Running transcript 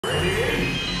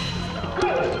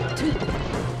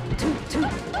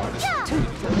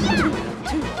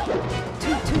Oh,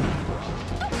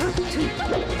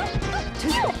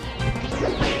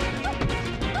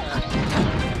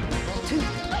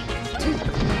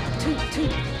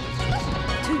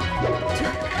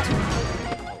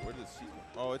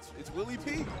 it's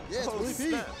WillyP. Yeah, it's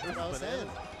WillyP. That's what I was saying.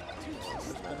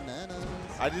 Bananas.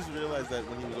 I just realized that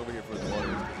when he was over here for his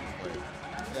audio, he's playing.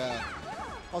 Yeah.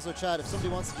 Also, Chad, if somebody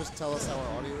wants to just tell us how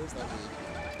our audio is, that'd be.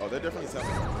 Oh, they're definitely telling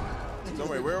us. Don't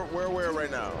worry, we're aware right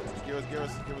now. Give us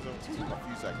a few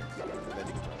seconds, and then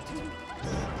you can try.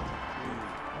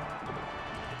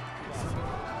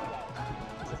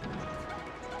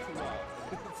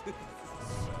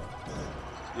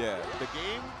 Yeah, the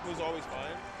game was always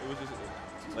fine. It was just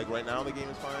like right now the game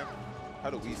is fine.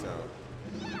 How do we sound?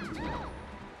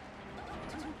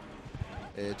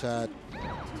 Hey, Chad. We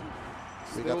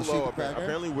Still got the low. super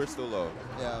Apparently we're still low.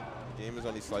 Yeah. Game is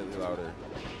only slightly louder.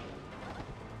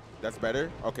 That's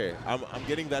better? Okay, I'm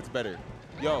getting that's better.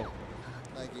 Yo.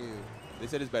 Thank you. They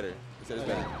said it's better. They said it's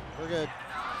better. We're good.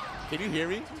 Can you hear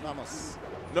me? Vamos.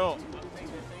 No.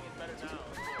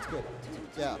 It's good.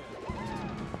 Yeah.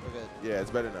 We're good. Yeah,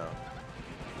 it's better now.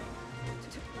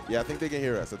 Yeah, I think they can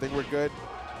hear us. I think we're good.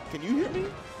 Can you hear me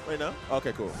right now?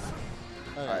 Okay, cool.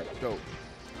 All right, dope.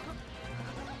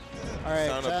 All right,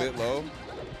 sound a bit low.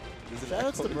 Shout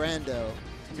outs to Brando.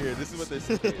 Here, this is what they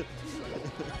say.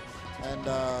 And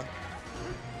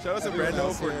shout out to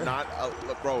Brando for not,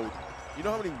 bro. You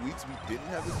know how many weeks we didn't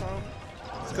have this problem?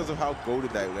 It's because of how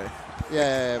goated that went.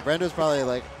 Yeah, Brando's probably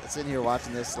like sitting here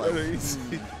watching this. Like,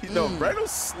 no,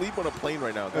 Brando's sleep on a plane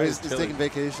right now. Oh, he's taking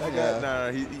vacation. Yeah. Nah,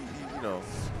 he you know,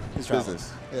 he's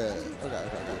business. Yeah. Okay.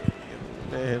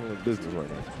 Man, handling business right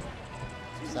now.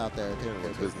 He's out there taking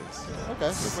care of business.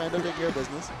 Okay, so Brando taking care of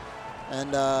business.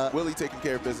 And Willie taking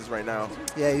care of business right now.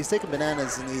 Yeah, he's taking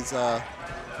bananas and he's showing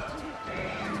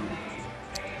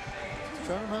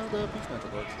him how the beach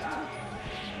magic works.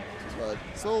 But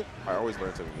still, I always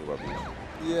learn something new about beach.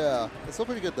 Yeah, it's still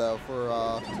pretty good though for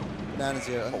bananas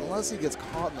here, unless he gets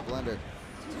caught in the blender.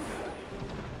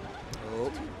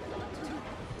 Oh.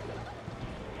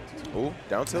 Oh,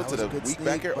 down tilt to the weak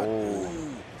back here. Oh,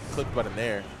 clipped button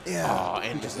there. Yeah. Oh,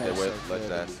 and just the whip.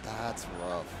 That's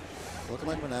rough. Looking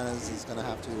like Bananas is going to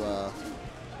have to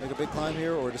make a big climb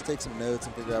here or just take some notes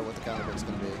and figure out what the counter break's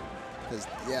going to be. Because,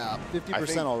 yeah,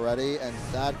 50% already, and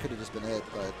that could have just been it.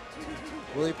 But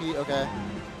WillyP, okay.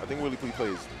 I think WillyP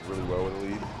plays really well with the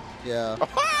lead. Yeah.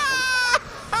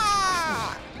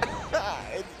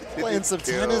 Playing some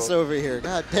tennis over here.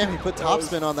 God damn, he put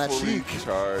topspin on that cheek.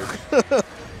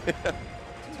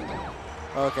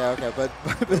 Okay, but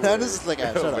Bananas is like,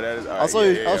 shut up. I'll show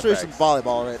you some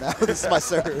volleyball right now. This is my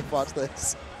serve. Watch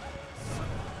this.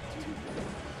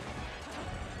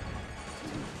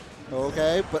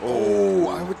 Okay, but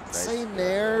I would say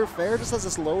Nair. Fair just has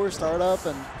this lower startup,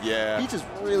 and Peach is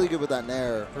really good with that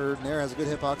Nair. Her Nair has a good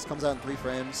hitbox, comes out in 3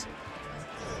 frames.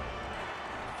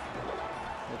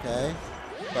 Okay,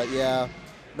 but yeah,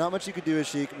 not much you could do as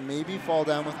Sheik. Maybe fall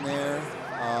down with Nair,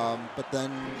 but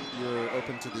then you're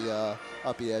open to the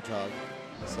uppy edge hog.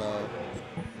 So.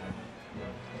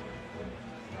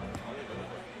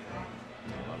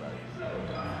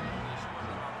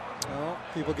 Oh,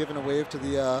 people giving a wave to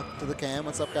the cam.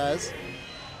 What's up, guys?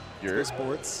 You're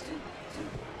sports.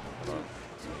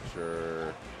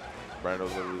 Sure.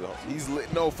 Brando's literally he's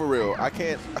lit. No, for real. I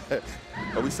can't.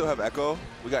 Oh, we still have Echo.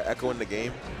 We got Echo in the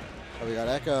game. Oh, we got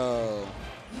Echo.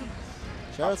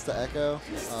 Shout outs to Echo.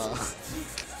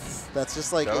 That's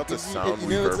just like it's like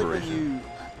when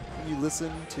you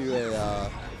listen to a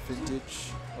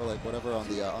vintage or like whatever on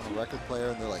the record player,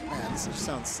 and they're like, man, this just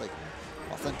sounds like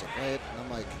authentic, right? And I'm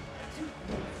like,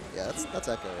 yeah, that's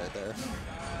Echo right there.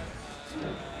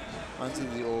 Onto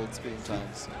the old screen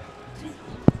times.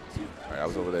 All right, I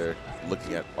was over there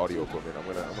looking at audio equipment. I'm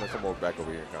gonna come over back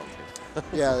over here and commentate.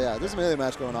 yeah. There's a melee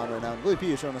match going on right now. And WillyP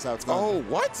is showing us how it's going. Oh,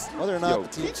 what? Whether or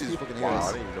not the people can hear us. Wow,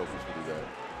 I didn't even know Peach could do that.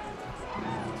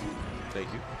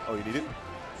 Thank you. Oh, you need it?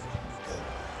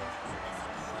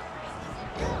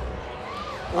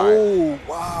 Oh,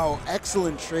 wow.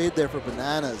 Excellent trade there for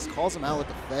Bananas. Calls him out with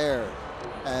the fair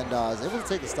and is able to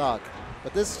take the stock.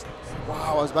 But this,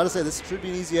 wow, I was about to say this should be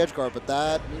an easy edge guard, but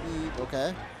that maybe,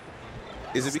 okay.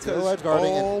 Is it because? Edge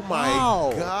guarding oh my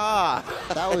God.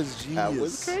 That was genius. That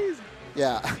was crazy.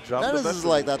 Yeah. Bananas is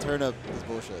like, that turnip is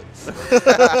bullshit.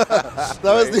 That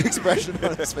was the expression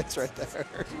on his face right there.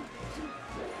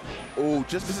 Oh,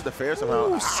 just misses the fair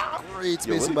somehow. Ooh, great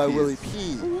spacing by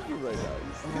WillyP. Right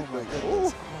oh my goodness.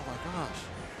 Oh my gosh.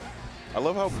 I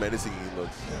love how menacing he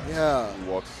looks. Yeah. He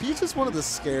walks. Peach is one of the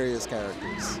scariest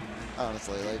characters,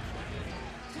 honestly. Like,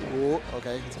 Ooh,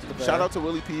 okay. Shout out to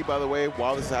WillyP, by the way.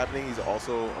 While this is happening, he's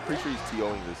also, I'm pretty sure he's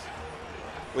TOing this.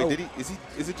 Wait, did he?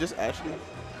 Is it just Ashley?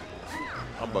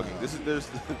 I'm bugging. This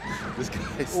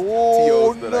guy's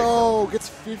Oh, TOs no. Gets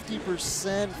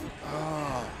 50%.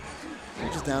 Oh.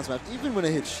 Just down smash. Even when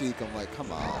it hits Sheik, I'm like,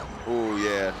 come on. Oh,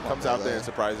 yeah. Comes out there and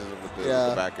surprises him with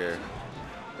the back air.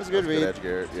 That's a good read. Edge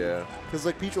Garrett, yeah. Because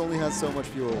like Peach only has so much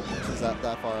fuel, which is that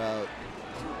far out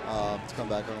to come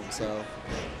back home. So.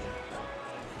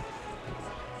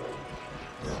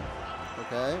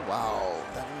 Okay. Wow.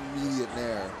 That immediate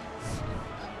nair.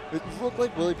 It looked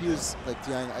like WillyP was like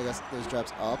DIing, I guess, those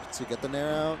traps up to get the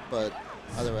nair out, but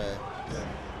either way.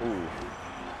 Ooh.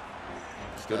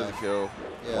 Still doesn't kill.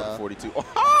 Yeah. 142.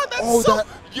 Oh, that's that.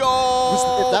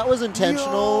 Yo! If that was intentional,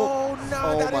 oh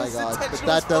my God. But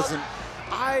that doesn't.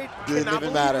 Didn't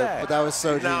even matter. But that was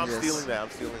so genius. I'm stealing that. I'm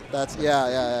stealing that. That's,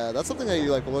 yeah. That's something that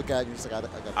you like look at and you're just like,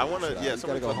 I want to, yeah,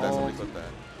 somebody clip that. Somebody clip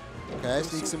that. Okay,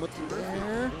 sneaks in with the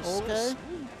nair. Okay.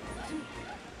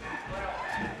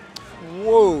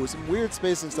 Whoa, some weird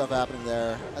spacing stuff happening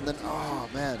there. And then, oh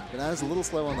man, Banana's a little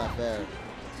slow on that fair.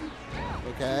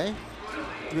 Okay.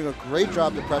 Doing a great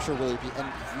job to pressure WillyP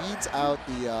and reads out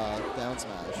the down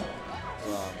smash.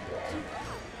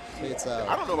 Fates out.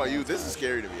 I don't know about you, this is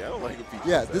scary to me. I don't like when Peach does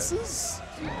that. This is...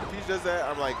 If Peach does that,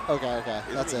 I'm like, okay,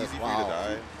 that's it. Easy Wow. for you to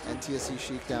die? And TSC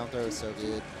Sheik down throw is so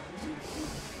good.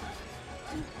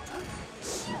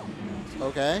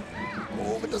 Okay.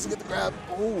 Oh, but doesn't get the grab.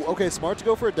 Oh, okay, smart to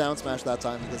go for a down smash that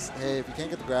time because, hey, if you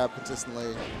can't get the grab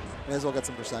consistently, may as well get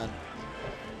some percent.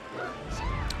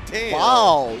 Damn.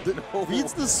 Wow.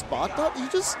 Reads the spot up? He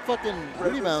just fucking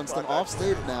rebounds them off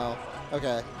stage now.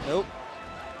 Okay. Nope.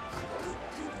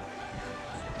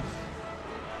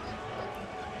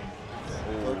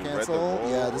 Low cancel.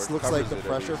 Yeah, this looks like the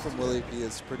pressure from WillyP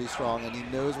is pretty strong, and he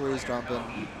knows where he's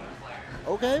jumping.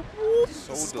 Okay.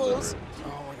 So deliberate.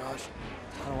 Oh my gosh.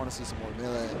 I don't want to see some more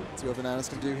melee. Let's see what Bananas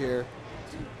can do here.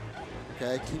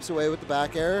 Okay, keeps away with the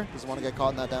back air. Doesn't want to get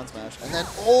caught in that down smash. And then,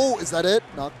 oh, is that it?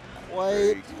 Not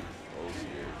quite.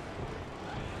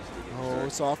 Oh,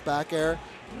 soft back air.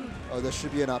 Oh, this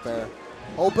should be an up air.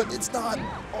 Oh, but it's not.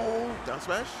 Oh. Down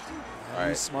smash? He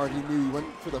was smart. He knew. He went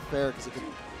for the fair because it could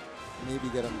maybe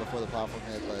get him before the platform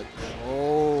hit, but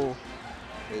oh.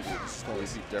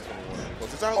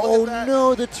 Oh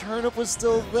no, the turnip was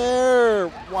still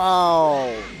there. Wow.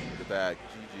 Look at that.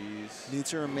 GG's. Need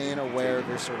to remain aware of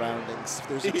your surroundings. If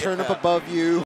there's a turnip above you,